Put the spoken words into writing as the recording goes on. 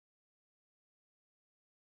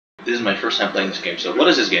This is my first time playing this game, so what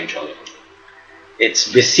is this game, Cholo?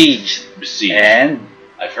 It's Besiege. Besiege. And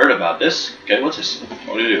I've heard about this. Okay, what's this?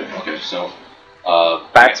 What do you do? Okay, so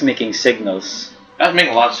Pat's making signals. Pat's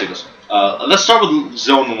making a lot of signals. Let's start with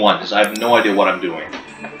zone 1, because I have no idea what I'm doing.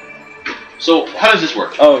 So, how does this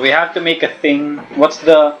work? Oh, we have to make a thing. What's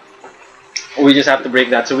the... We just have to break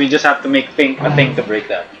that. So we just have to make a thing to break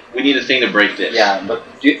that. We need a thing to break this. Yeah, but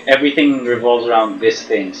everything revolves around this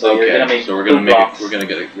thing. So okay, you're gonna make we're gonna blocks.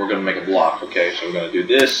 make a block. Okay, so we're gonna do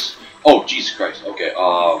this. Oh, Jesus Christ. Okay.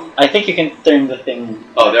 I think you can turn the thing.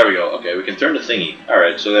 Oh, there we go. Okay, we can turn the thingy. All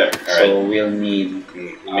right. So there. All right. So we'll need.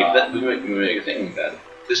 We make that. We make a thing like that.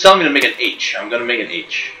 It's telling me to make an H. I'm gonna make an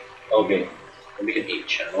H. Okay. I'll make an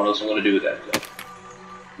H. I don't know what else I'm gonna do with that.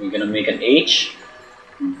 We're gonna make an H.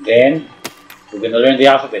 Then we're gonna learn the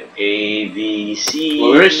alphabet. A B C.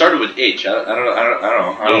 Well, we already started with H. I don't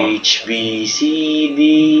know. H B C D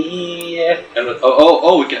E F. And we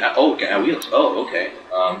can add wheels. Oh, okay.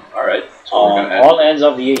 All right. So we're gonna add all ends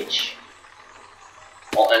of the H.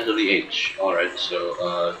 All ends of the H. All right.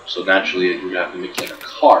 So so naturally we have to make like a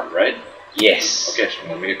car, right? Yes. Okay. So I'm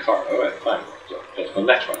gonna make a car. All right. Fine. So let's go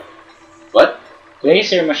next one. What?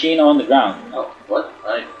 Place your machine on the ground. Oh, what?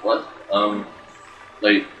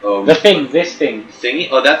 Like the thing, this thing. Thingy?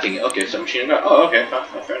 Oh, that thingy. Okay, so machine gun. Oh, okay.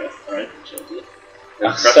 Fair enough. All right. So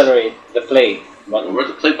accelerate the play button. Where's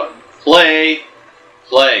the play button? Play.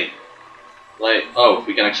 Oh,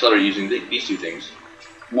 we can accelerate using these two things.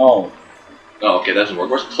 No. Oh, okay. That doesn't work.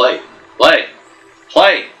 Where's play? Play.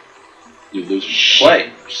 You lose.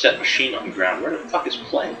 Play. Set machine on the ground. Where the fuck is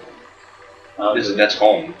play? That's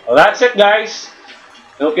home. Well, that's it, guys.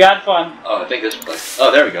 Hope you had fun. Oh, I think this place.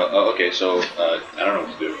 Oh, there we go. Oh, okay, so I don't know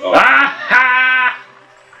what to do. Oh.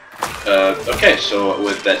 Okay, so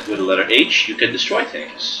with the letter H, you can destroy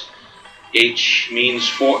things. H is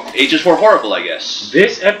for horrible, I guess.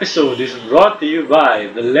 This episode is brought to you by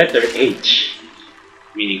the letter H,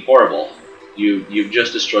 meaning horrible. You've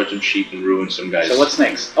just destroyed some sheep and ruined some guys. So what's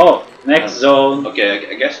next? Oh, next zone. Okay,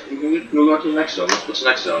 I guess we'll go to the next zone. What's the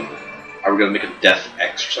next zone? Are we gonna make a death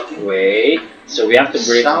X or something? Wait, so we have to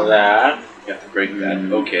break that. You have to break that.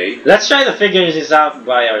 Okay. Let's try to figure this out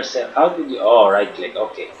by ourselves. How did you? Oh, right click.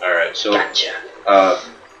 Okay. All right. So. Gotcha.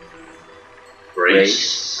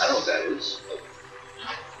 Brace. I don't know what that is.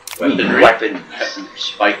 Weaponry. Weapon.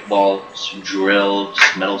 Spike ball. Drill.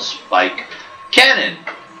 Metal spike. Cannon.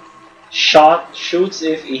 Shot. Shoots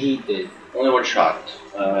if heated. Only one shot.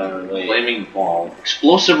 Flaming ball.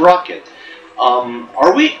 Explosive rocket.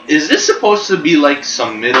 Is this supposed to be like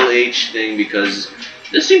some middle age thing? Because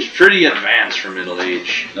this seems pretty advanced for middle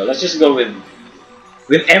age. No, let's just go with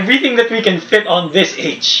everything that we can fit on this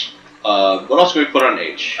H. What else can we put on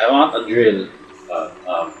H? I want a drill.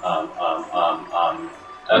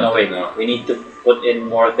 Oh no, wait, no. We need to put in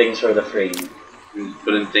more things for the frame.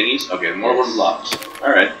 Put in thingies? Okay, more wooden blocks.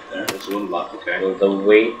 Alright, there's a wooden block, okay. Will the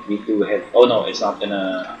weight be too heavy? Oh no, it's not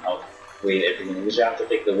gonna outweigh everything. We just have to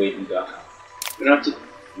take the weight into account. We don't have to...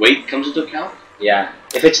 Weight comes into account? Yeah.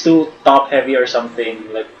 If it's too top heavy or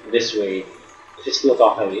something, like this way, if it's too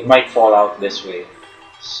top heavy, it might fall out this way.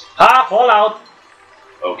 Fall out!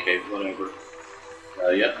 Okay, whatever.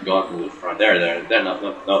 Yeah, go up, move front. There, no,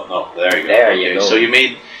 there you go. There you go. So you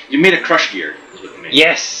made a crush gear, is what you made.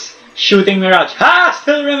 Yes! Shooting Mirage.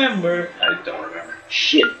 Still remember! I don't remember.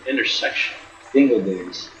 Shit. Intersection.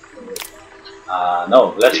 Dingleberries.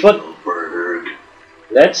 No, let's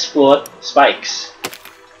put spikes.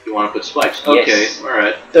 You want to put spikes? Okay, yes.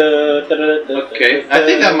 Alright. Okay, I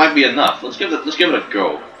think that might be enough. Let's give it a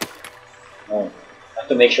go. Oh, I have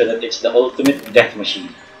to make sure that it's the ultimate death machine.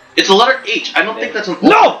 It's a letter H. I don't think that's an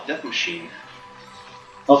ultimate death machine.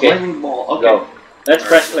 Okay. Flaming ball. Okay. Go. Let's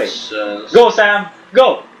press play. Go, Sam.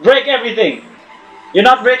 Go. Break everything. You're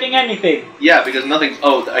not breaking anything. Yeah, because nothing.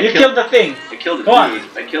 Oh, you killed the thing. I killed the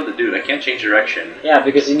dude. I killed the dude. I can't change direction. Yeah,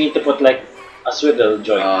 because you need to put like a swivel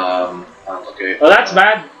joint. Okay. Well, that's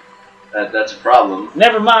bad. That's a problem.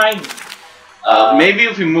 Never mind. Maybe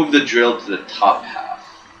if we move the drill to the top half.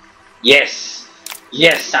 Yes.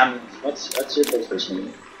 Yes, Sam. What's your first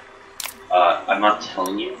name? I'm not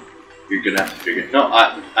telling you. You're gonna have to figure it. No,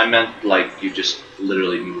 I meant like you just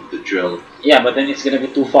literally move the drill. Yeah, but then it's gonna be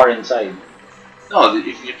too far inside. No,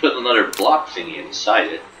 if you put another block thingy inside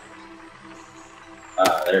it.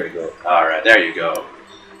 There we go. Alright, there you go.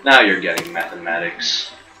 Now you're getting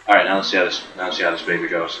mathematics. Alright, now let's see how this baby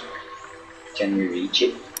goes. Can we reach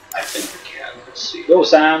it? I think we can. Let's see. Go,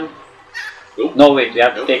 Sam. Nope. No, wait. We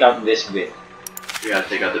have to take out this bit. We have to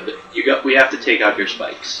take out the bit. We have to take out your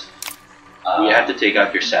spikes. We have to take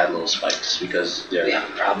out your sad little spikes because they're. We have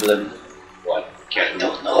a problem. What? I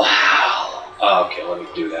don't know how. Okay, let me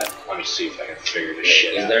do that. Let me see if I can figure this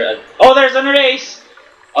shit Is out. there a... Oh, there's an erase!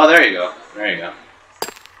 Oh, there you go. There you go.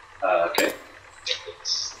 Okay.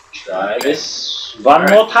 Let's try this one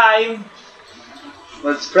more time.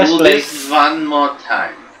 Let's Press do play. this one more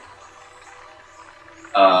time.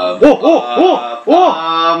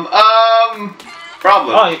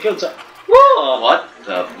 Problem. Oh, you killed some. Whoa! What?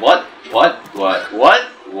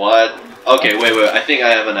 Okay, wait. I think I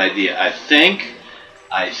have an idea. I think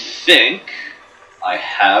I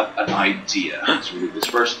have an idea. Let's remove this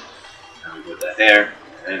first. And we put that there.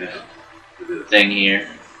 And we do the thing here.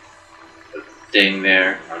 Put the thing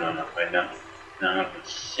there. Oh, no. Wait, no. No, not the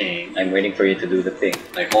thing. I'm waiting for you to do the thing.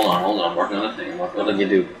 Like, hold on. I'm working on the thing. What did you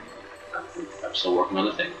do? I'm still working on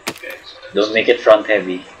the thing. Okay. So Don't make it front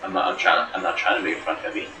heavy. I'm not trying to make it front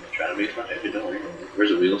heavy. I'm not trying to make it front heavy. Don't worry. Where's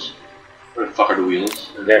the wheels? Where the fuck are the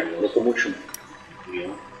wheels? There, locomotion.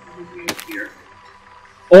 Wheel here.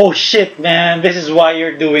 Oh shit, man! This is why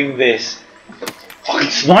you're doing this. Fucking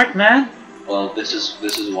smart, man. Well, this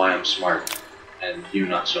is why I'm smart, and you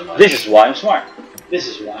not so much. This is why I'm smart. This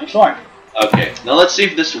is why I'm smart. Okay, now let's see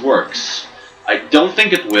if this works. I don't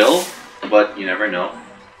think it will, but you never know.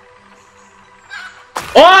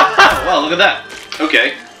 Oh! Well, look at that.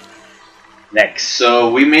 Okay. Next. So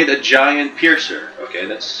we made a giant piercer. Okay,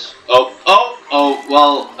 that's. Oh.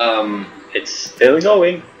 Well, It's still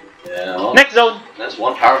going. Yeah. Well, Next zone. that's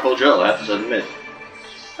one powerful drill, I have to admit.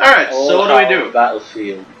 Alright, so what do we do?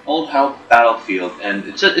 Battlefield. Old House Battlefield, and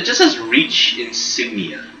it just says reach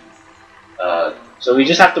insignia. So we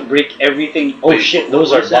just have to break everything. Oh Wait, shit, what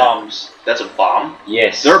those are was that? bombs. That's a bomb?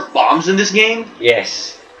 Yes. There are bombs in this game?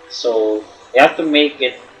 Yes. So you have to make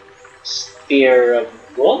it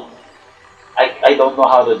steerable. I don't know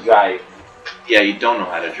how to drive. Yeah, you don't know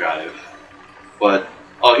how to drive. But,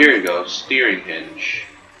 oh, here you go, steering hinge.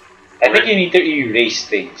 I think you need to erase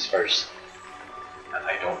things first.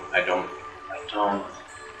 I don't.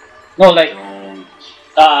 No, like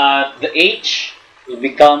the H will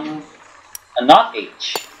become a not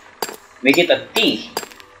H. Make it a T.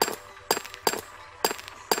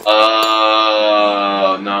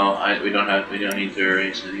 No, we don't need to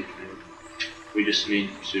erase anything. We just need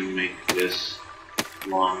to make this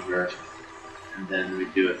longer, and then we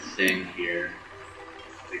do a thing here,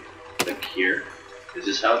 like here. Is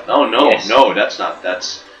this how? Oh no, Yes. no, that's not.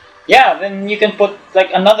 That's. Yeah, then you can put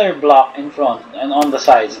like another block in front and on the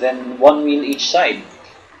sides, then one wheel each side.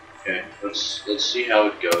 Okay, let's see how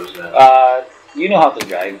it goes then. You know how to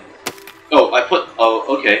drive. Oh, I put.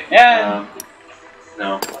 Oh, okay. Yeah.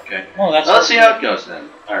 No, okay. Oh, that's. Let's see how it goes then.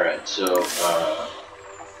 All right, so.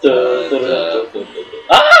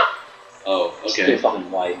 Ah! Oh, It's okay. too fucking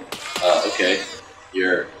wide. Okay.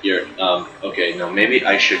 You're. Okay. No, maybe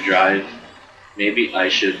I should drive. Maybe I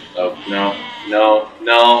should. Oh no.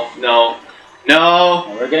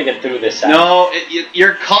 We're gonna get through this. Sam. No,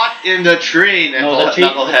 you're caught in the tree,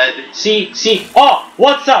 knucklehead. See. Oh,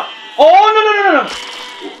 what's up? Oh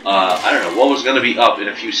no. I don't know what was gonna be up in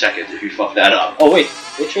a few seconds if you fuck that up. Oh wait,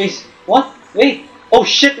 which way's what? Wait. Oh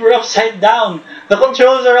shit, we're upside down. The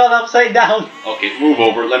controls are all upside down. Okay, move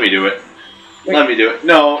over. Let me do it. Wait. Let me do it.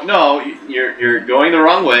 No, you're going the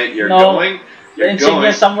wrong way. You're going. The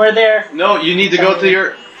insignia somewhere there. No, you need to go to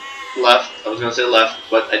your left. I was gonna say left,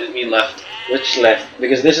 but I didn't mean left. Which left?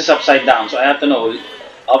 Because this is upside down, so I have to know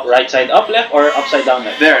up right side up left or upside down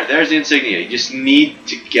left. There's the insignia. You just need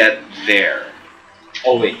to get there.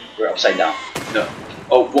 Oh wait, we're upside down. No.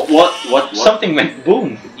 Oh, what? Something went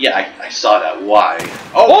boom. Yeah, I saw that. Why?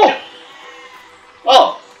 Oh!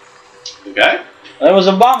 Oh! Okay. There was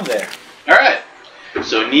a bomb there. Alright.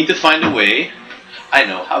 So, need to find a way. I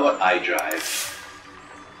know. How about I drive?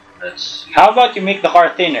 Let's see. How about you make the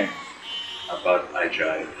car thinner? How about I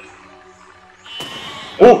drive?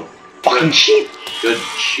 Oh! Fucking sheep! Good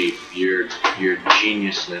sheep. Your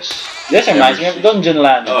geniusness. This reminds me of Dungeon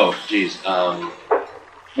Land. Oh, jeez.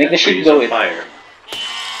 Make the sheep go with fire.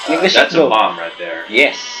 Make the sheep That's go. a bomb right there.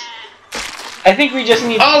 Yes. I think we just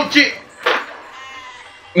need Oh, gee!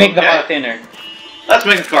 make the Okay. car thinner. Let's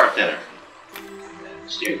make the car thinner. And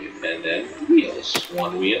steering it. And then wheels.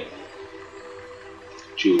 One wheel.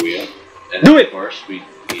 Two wheel. And Do then, it! of course, we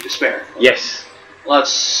need a spare. Yes.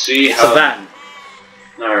 Let's see It's how... a van.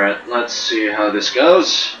 Alright, let's see how this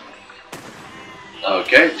goes.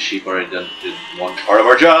 Okay, the sheep already did one part of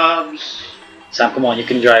our jobs. Sam, come on, you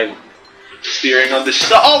can drive. Steering on this...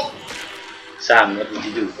 Oh! Sam, what did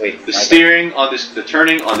you do? Wait. The steering on this... The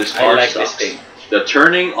turning on this car I like sucks. this thing. The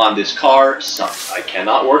turning on this car sucks. I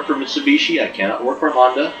cannot work for Mitsubishi. I cannot work for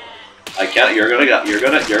Honda. I can't... You're gonna...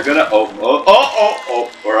 Oh,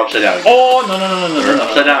 we're upside down. Oh, no. We're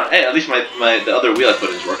upside down. Hey, at least the other wheel I put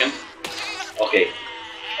in is working. Okay.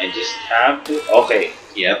 I just have to. Okay.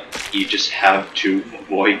 Yep. You just have to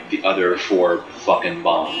avoid the other 4 fucking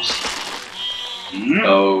bombs.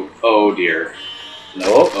 Oh dear.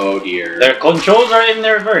 No. Oh dear. Their controls are in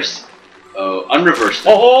reverse. Oh, unreversed.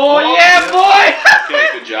 Oh yeah, boy! Okay,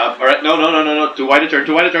 good job. Alright, no. Too wide a turn,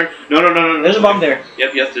 No. There's a bomb there.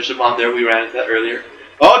 Yep, there's a bomb there. We ran into that earlier.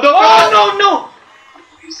 Oh, no! No!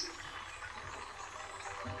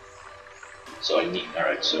 So I need.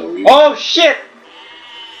 Alright, so we. Oh shit!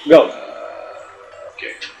 Go.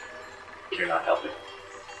 Okay. You're not helping.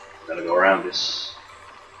 Gotta go around this.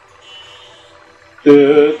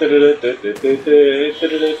 Oh,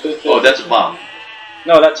 that's a bomb.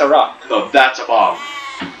 No, that's a rock. No, that's a bomb.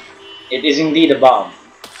 It is indeed a bomb.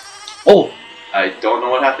 Oh! I don't know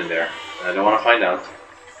what happened there. I don't want to find out.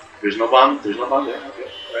 There's no bomb. There's no bomb there. Okay.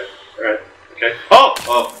 Alright. Okay. Oh!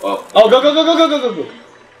 Oh, go!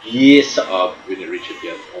 Yes. We didn't reach it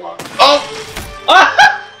yet. Hold on.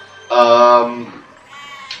 Oh!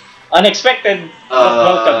 Unexpected.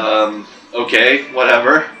 Welcome. Okay,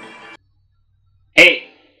 whatever. Hey,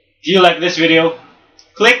 if you like this video,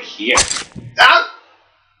 click here. Ah!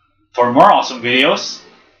 For more awesome videos,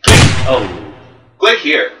 click Click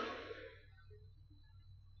here.